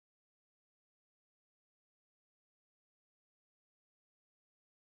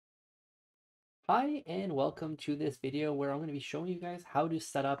Hi and welcome to this video where I'm going to be showing you guys how to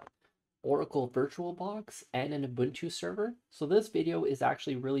set up Oracle VirtualBox and an Ubuntu server. So this video is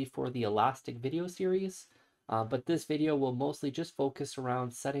actually really for the Elastic video series, but this video will mostly just focus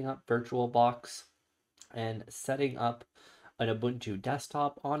around setting up VirtualBox and setting up an Ubuntu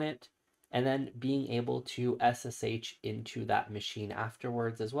desktop on it, and then being able to SSH into that machine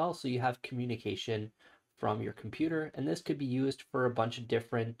afterwards as well, so you have communication from your computer. And this could be used for a bunch of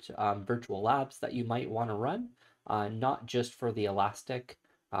different virtual labs that you might want to run, not just for the Elastic,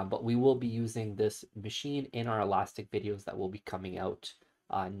 but we will be using this machine in our Elastic videos that will be coming out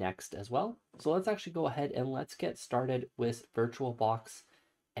next as well. So let's actually go ahead and let's get started with VirtualBox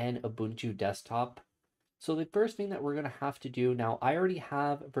and Ubuntu Desktop. So the first thing that we're going to have to do now, I already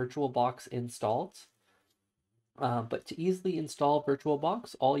have VirtualBox installed, but to easily install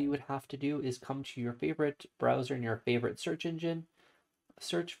VirtualBox, all you would have to do is come to your favorite browser and your favorite search engine,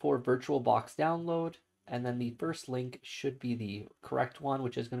 search for VirtualBox download, and then the first link should be the correct one,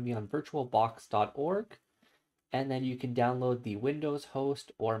 which is going to be on virtualbox.org. And then you can download the Windows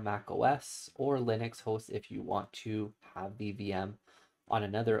host or Mac OS or Linux host if you want to have the VM on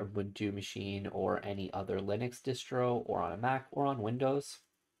another Ubuntu machine or any other Linux distro, or on a Mac or on Windows.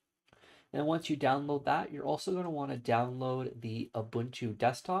 And once you download that, you're also going to want to download the Ubuntu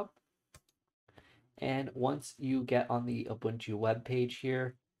desktop. And once you get on the Ubuntu web page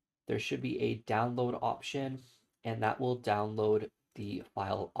here, there should be a download option, and that will download the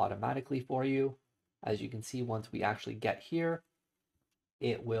file automatically for you. As you can see, once we actually get here,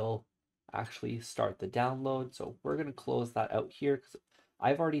 it will actually start the download. So we're going to close that out here because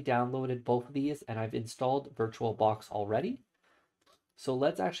I've already downloaded both of these and I've installed VirtualBox already. So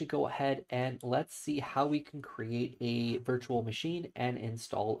let's actually go ahead and let's see how we can create a virtual machine and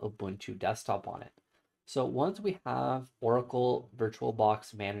install Ubuntu Desktop on it. So once we have Oracle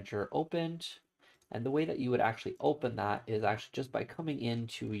VirtualBox Manager opened, and the way that you would actually open that is actually just by coming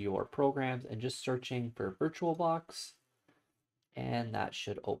into your programs and just searching for VirtualBox, and that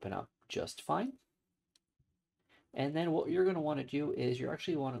should open up just fine. And then what you're going to want to do is you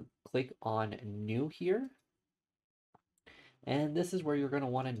actually want to click on New here. And this is where you're going to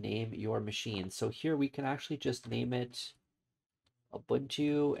want to name your machine. So here we can actually just name it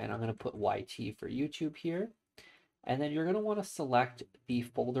Ubuntu, and I'm going to put YT for YouTube here. And then you're going to want to select the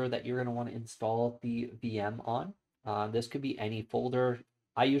folder that you're going to want to install the VM on. This could be any folder.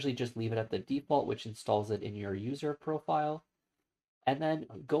 I usually just leave it at the default, which installs it in your user profile. And then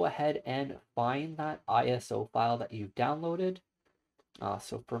go ahead and find that ISO file that you've downloaded.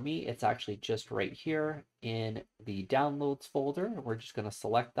 So for me, it's actually just right here in the downloads folder. We're just going to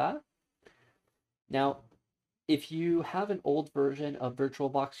select that. Now, if you have an old version of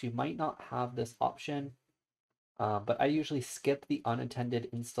VirtualBox, you might not have this option, but I usually skip the unattended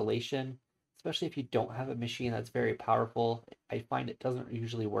installation, especially if you don't have a machine that's very powerful. I find it doesn't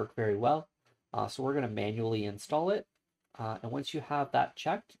usually work very well. So we're going to manually install it. And once you have that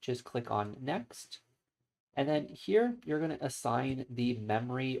checked, just click on Next. And then here, you're going to assign the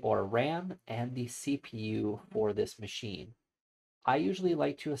memory or RAM and the CPU for this machine. I usually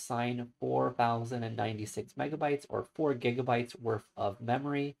like to assign 4,096 megabytes or 4 gigabytes worth of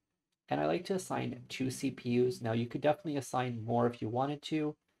memory. And I like to assign 2 CPUs. Now, you could definitely assign more if you wanted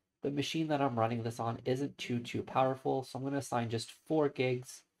to. The machine that I'm running this on isn't too powerful, so I'm going to assign just 4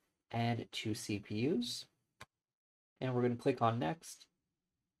 gigs and 2 CPUs. And we're going to click on Next.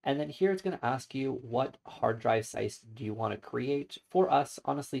 And then here it's going to ask you what hard drive size do you want to create. For us,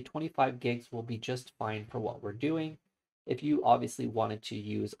 honestly, 25 gigs will be just fine for what we're doing. If you obviously wanted to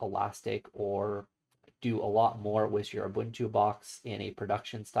use Elastic or do a lot more with your Ubuntu box in a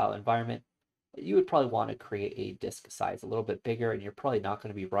production style environment, you would probably want to create a disk size a little bit bigger, and you're probably not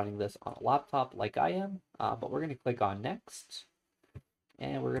going to be running this on a laptop like I am, but we're going to click on Next,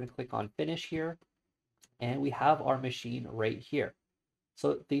 and we're going to click on Finish here, and we have our machine right here.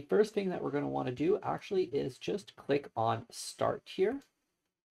 So the first thing that we're going to want to do actually is just click on Start here.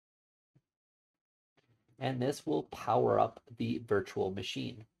 And this will power up the virtual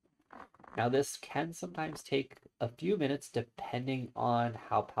machine. Now this can sometimes take a few minutes depending on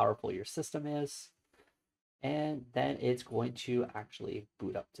how powerful your system is. And then it's going to actually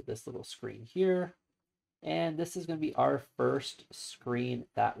boot up to this little screen here. And this is going to be our first screen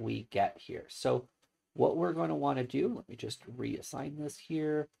that we get here. So what we're going to want to do, let me just reassign this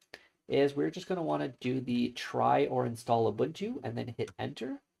here, is we're just going to want to do the try or install Ubuntu and then hit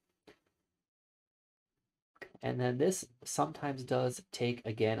enter. And then this sometimes does take,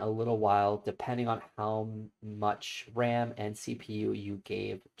 again, a little while depending on how much RAM and CPU you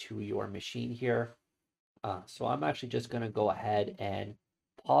gave to your machine here. So I'm actually just going to go ahead and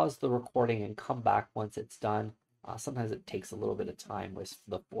pause the recording and come back once it's done. Sometimes it takes a little bit of time with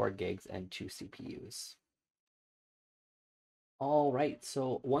the 4 gigs and 2 CPUs. All right,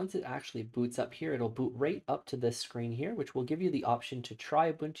 so once it actually boots up here, it'll boot right up to this screen here, which will give you the option to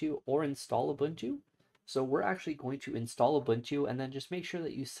try Ubuntu or install Ubuntu. So we're actually going to install Ubuntu, and then just make sure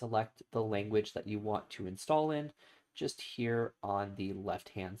that you select the language that you want to install in just here on the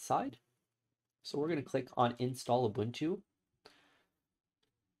left-hand side. So we're going to click on Install Ubuntu.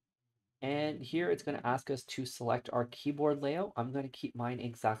 And here it's going to ask us to select our keyboard layout. I'm going to keep mine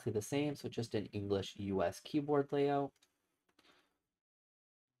exactly the same, so just an English US keyboard layout.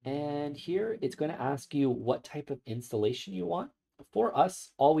 And here it's going to ask you what type of installation you want. For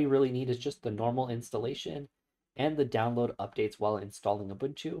us, all we really need is just the normal installation and the download updates while installing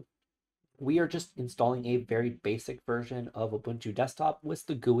Ubuntu. We are just installing a very basic version of Ubuntu Desktop with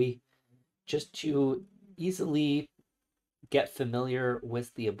the GUI just to easily get familiar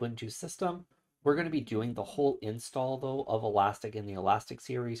with the Ubuntu system. We're going to be doing the whole install though of Elastic in the Elastic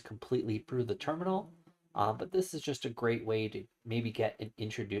series completely through the terminal. But this is just a great way to maybe get an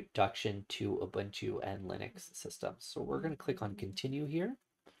introduction to Ubuntu and Linux systems. So we're going to click on continue here.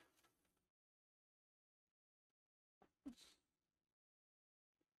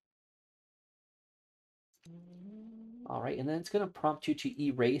 All right, and then it's going to prompt you to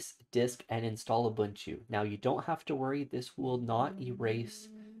erase disk and install Ubuntu. Now you don't have to worry, this will not erase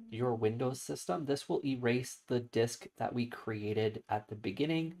your Windows system. This will erase the disk that we created at the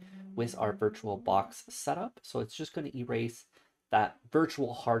beginning with our VirtualBox setup. So it's just going to erase that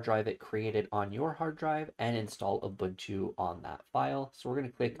virtual hard drive it created on your hard drive and install Ubuntu on that file. So we're going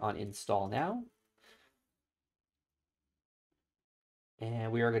to click on install now.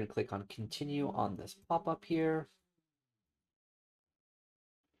 And we are going to click on continue on this pop-up here.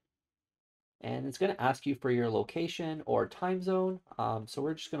 And it's going to ask you for your location or time zone. So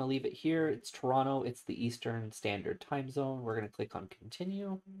we're just going to leave it here. It's Toronto. It's the Eastern Standard Time Zone. We're going to click on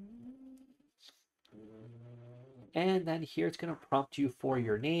continue. And then here it's going to prompt you for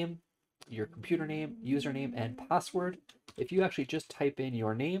your name, your computer name, username, and password. If you actually just type in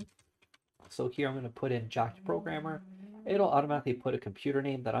your name, so here I'm going to put in Jack Programmer, it'll automatically put a computer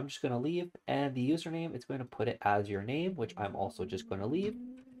name that I'm just going to leave. And the username, it's going to put it as your name, which I'm also just going to leave.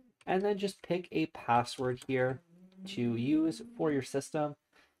 And then just pick a password here to use for your system.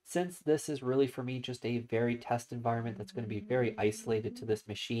 Since this is really for me just a very test environment that's going to be very isolated to this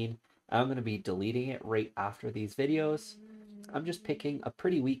machine, I'm going to be deleting it right after these videos. I'm just picking a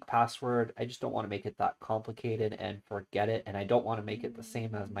pretty weak password. I just don't want to make it that complicated and forget it, and I don't want to make it the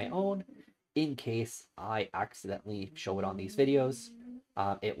same as my own in case I accidentally show it on these videos.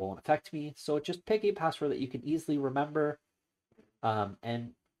 It won't affect me. So just pick a password that you can easily remember,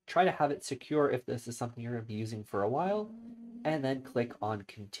 and try to have it secure if this is something you're going to be using for a while, and then click on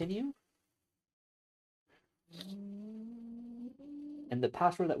continue. And the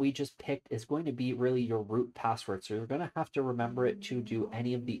password that we just picked is going to be really your root password. So you're going to have to remember it to do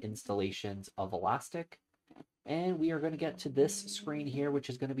any of the installations of Elastic. And we are going to get to this screen here, which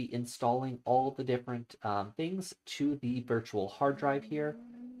is going to be installing all the different things to the virtual hard drive here.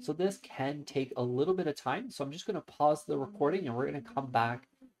 So this can take a little bit of time. So I'm just going to pause the recording and we're going to come back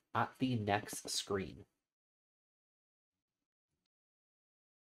at the next screen.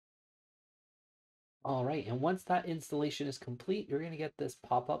 All right, and once that installation is complete, you're going to get this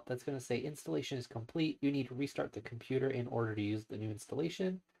pop-up that's going to say installation is complete. You need to restart the computer in order to use the new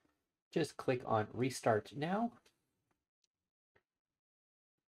installation. Just click on restart now.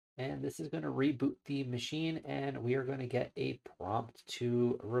 And this is going to reboot the machine, and we are going to get a prompt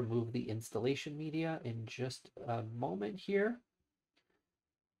to remove the installation media in just a moment here.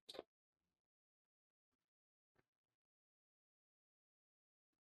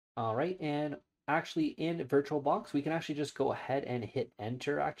 All right, and actually in VirtualBox, we can actually just go ahead and hit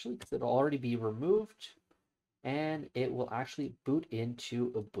enter actually, because it'll already be removed, and it will actually boot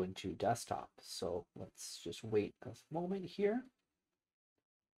into Ubuntu Desktop. So let's just wait a moment here.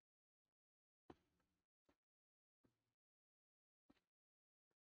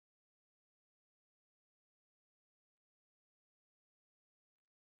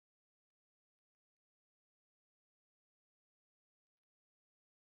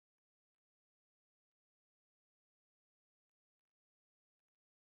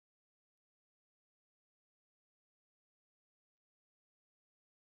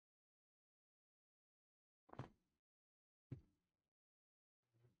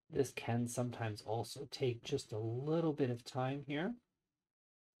 This can sometimes also take just a little bit of time here.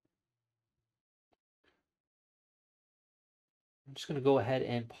 I'm just going to go ahead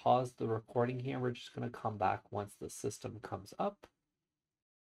and pause the recording here. We're just going to come back once the system comes up.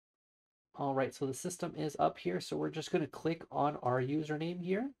 All right, so the system is up here. So we're just going to click on our username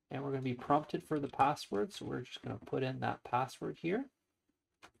here, and we're going to be prompted for the password. So we're just going to put in that password here.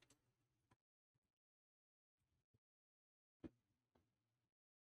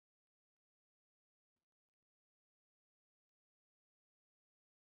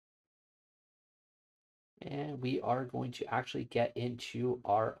 And we are going to actually get into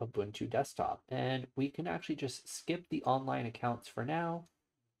our Ubuntu desktop. And we can actually just skip the online accounts for now.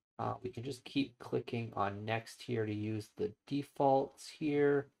 We can just keep clicking on next here to use the defaults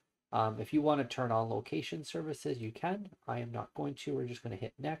here. If you want to turn on location services, you can. I am not going to. We're just going to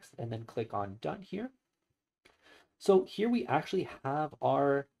hit next and then click on done here. So here we actually have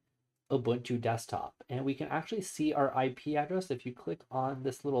our Ubuntu desktop, and we can actually see our IP address if you click on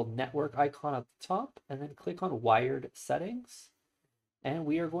this little network icon at the top and then click on wired settings. And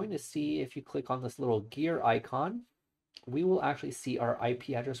we are going to see if you click on this little gear icon, we will actually see our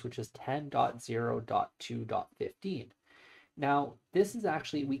IP address, which is 10.0.2.15. Now, this is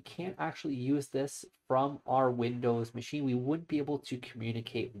actually, we can't actually use this from our Windows machine. We wouldn't be able to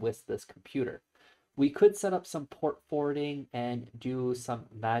communicate with this computer. We could set up some port forwarding and do some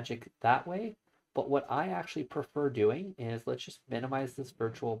magic that way. But what I actually prefer doing is, let's just minimize this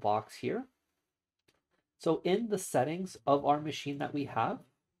VirtualBox here. So in the settings of our machine that we have,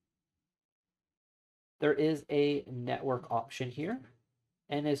 there is a network option here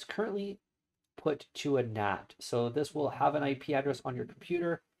and is currently put to a NAT. So this will have an IP address on your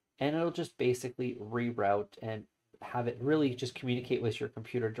computer and it'll just basically reroute and have it really just communicate with your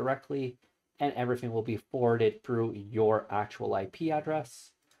computer directly, and everything will be forwarded through your actual IP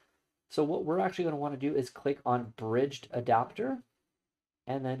address. So what we're actually going to want to do is click on bridged adapter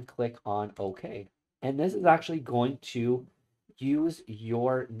and then click on OK. And this is actually going to use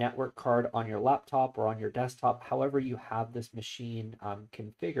your network card on your laptop or on your desktop, however you have this machine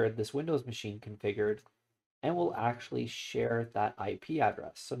configured, this Windows machine configured, and will actually share that IP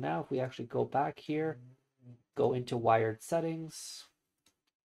address. So now if we actually go back here, go into wired settings,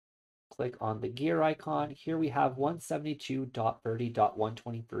 click on the gear icon, here we have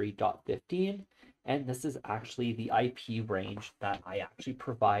 172.30.123.15, and this is actually the IP range that I actually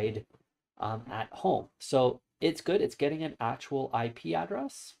provide at home. So it's good. It's getting an actual IP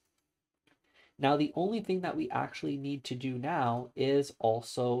address. Now, the only thing that we actually need to do now is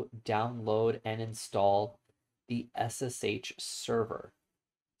also download and install the SSH server.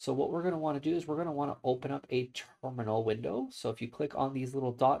 So what we're going to want to do is we're going to want to open up a terminal window. So if you click on these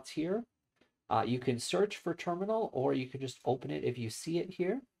little dots here, you can search for terminal, or you can just open it if you see it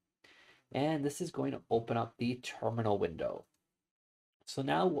here. And this is going to open up the terminal window. So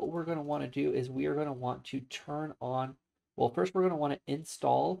now what we're going to want to do is we are going to want to turn on, well, first we're going to want to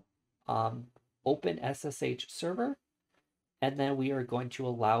install Open SSH server, and then we are going to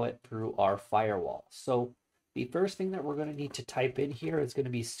allow it through our firewall. So the first thing that we're going to need to type in here is going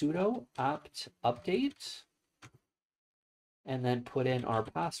to be sudo apt update, and then put in our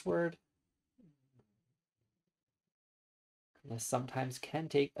password. This sometimes can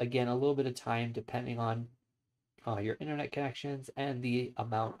take, again, a little bit of time depending on your internet connections and the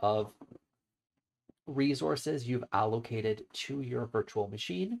amount of resources you've allocated to your virtual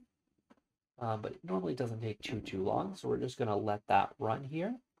machine. But it normally doesn't take too long. So we're just going to let that run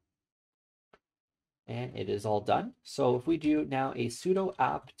here. And it is all done. So if we do now a sudo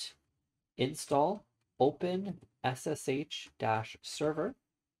apt install open ssh-server,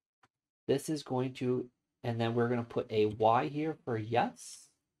 this is going to, and then we're going to put a Y here for yes.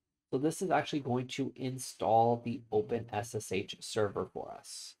 So this is actually going to install the Open SSH server for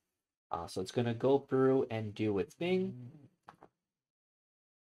us. So it's going to go through and do its thing.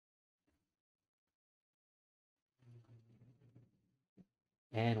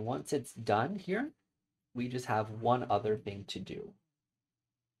 And once it's done here, we just have one other thing to do.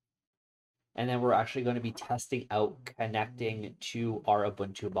 And then we're actually going to be testing out connecting to our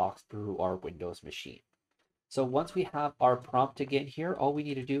Ubuntu box through our Windows machine. So once we have our prompt again here, all we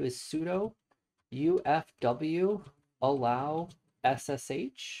need to do is sudo ufw allow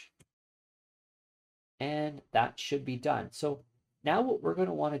ssh, and that should be done. So now what we're going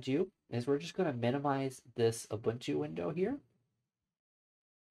to want to do is we're just going to minimize this Ubuntu window here.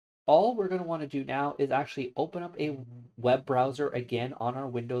 All we're going to want to do now is actually open up a web browser again on our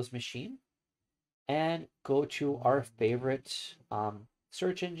Windows machine and go to our favorite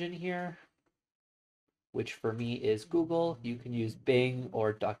search engine here, which for me is Google. You can use Bing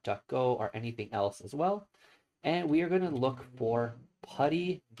or DuckDuckGo or anything else as well. And we are going to look for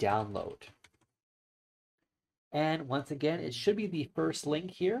PuTTY download. And once again, it should be the first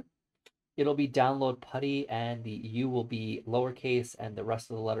link here. it'll be download putty, and the U will be lowercase and the rest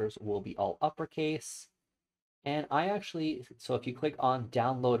of the letters will be all uppercase. And so if you click on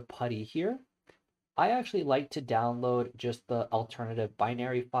download putty here, I actually like to download just the alternative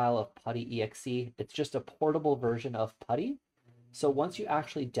binary file of putty.exe. It's just a portable version of putty. So once you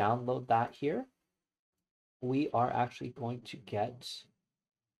actually download that here, we are actually going to get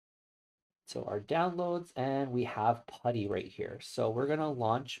our downloads, and we have putty right here. So we're going to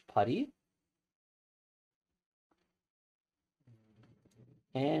launch putty.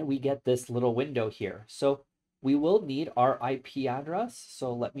 And we get this little window here. So we will need our IP address.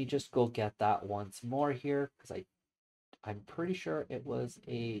 So let me just go get that once more here, because I'm pretty sure it was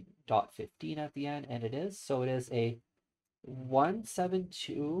a .15 at the end, and it is. So it is a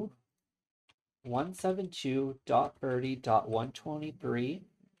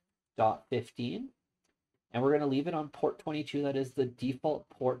 172.30.123.15. And we're going to leave it on port 22. That is the default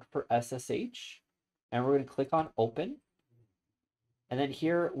port for SSH. And we're going to click on open. And then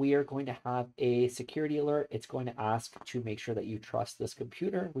here we are going to have a security alert. It's going to ask to make sure that you trust this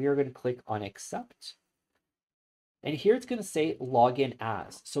computer. We are going to click on accept. And here it's going to say login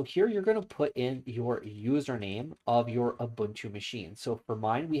as. So here you're going to put in your username of your Ubuntu machine. So for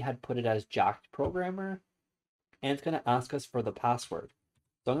mine, we had put it as Jacked Programmer, and it's going to ask us for the password.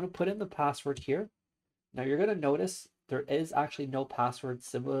 So I'm going to put in the password here. Now you're going to notice there is actually no password,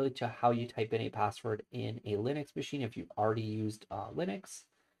 similarly to how you type in a password in a Linux machine if you've already used Linux.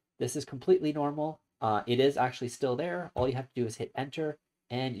 This is completely normal. It is actually still there. All you have to do is hit enter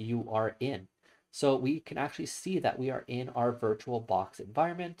and you are in. So we can actually see that we are in our VirtualBox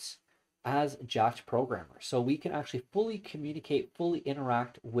environment as Jacked Programmer. So we can actually fully communicate, fully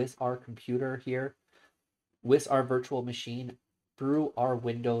interact with our computer here, with our virtual machine through our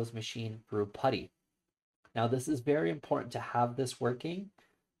Windows machine through PuTTY. Now, this is very important to have this working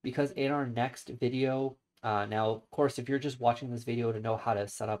because in our next video, now, of course, if you're just watching this video to know how to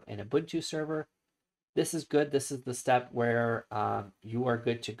set up an Ubuntu server, this is good. This is the step where you are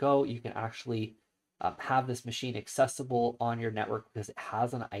good to go. You can actually have this machine accessible on your network because it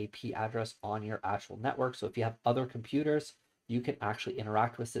has an IP address on your actual network. So if you have other computers, you can actually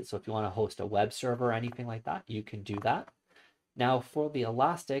interact with it. So if you want to host a web server or anything like that, you can do that. Now for the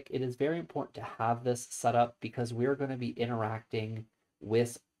Elastic, it is very important to have this set up because we're going to be interacting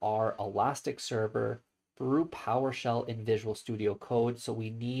with our Elastic server through PowerShell in Visual Studio Code. So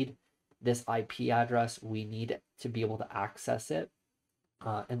we need this IP address. We need to be able to access it.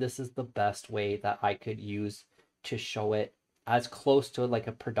 And this is the best way that I could use to show it as close to like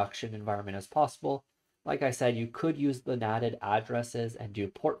a production environment as possible. Like I said, you could use the NATed addresses and do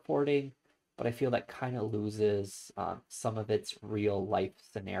port forwarding, but I feel that kind of loses some of its real life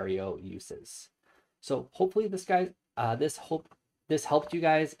scenario uses. So hopefully this helped you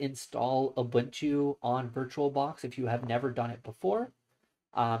guys install Ubuntu on VirtualBox if you have never done it before.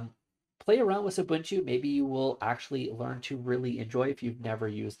 Play around with Ubuntu. Maybe you will actually learn to really enjoy if you've never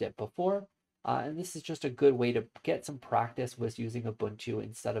used it before. And this is just a good way to get some practice with using Ubuntu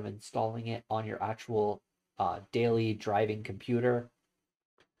instead of installing it on your actual daily driving computer.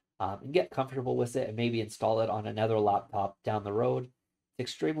 And get comfortable with it and maybe install it on another laptop down the road.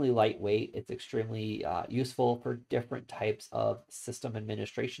 It's extremely lightweight. It's extremely useful for different types of system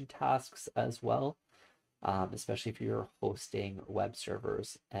administration tasks as well, especially if you're hosting web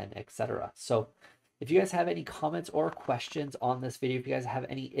servers and etc. So if you guys have any comments or questions on this video, if you guys have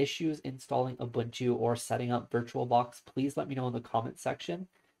any issues installing Ubuntu or setting up VirtualBox, please let me know in the comment section.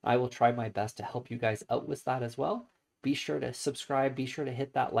 I will try my best to help you guys out with that as well. Be sure to subscribe, be sure to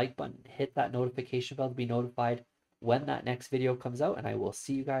hit that like button, hit that notification bell to be notified when that next video comes out, and I will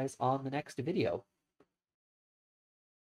see you guys on the next video.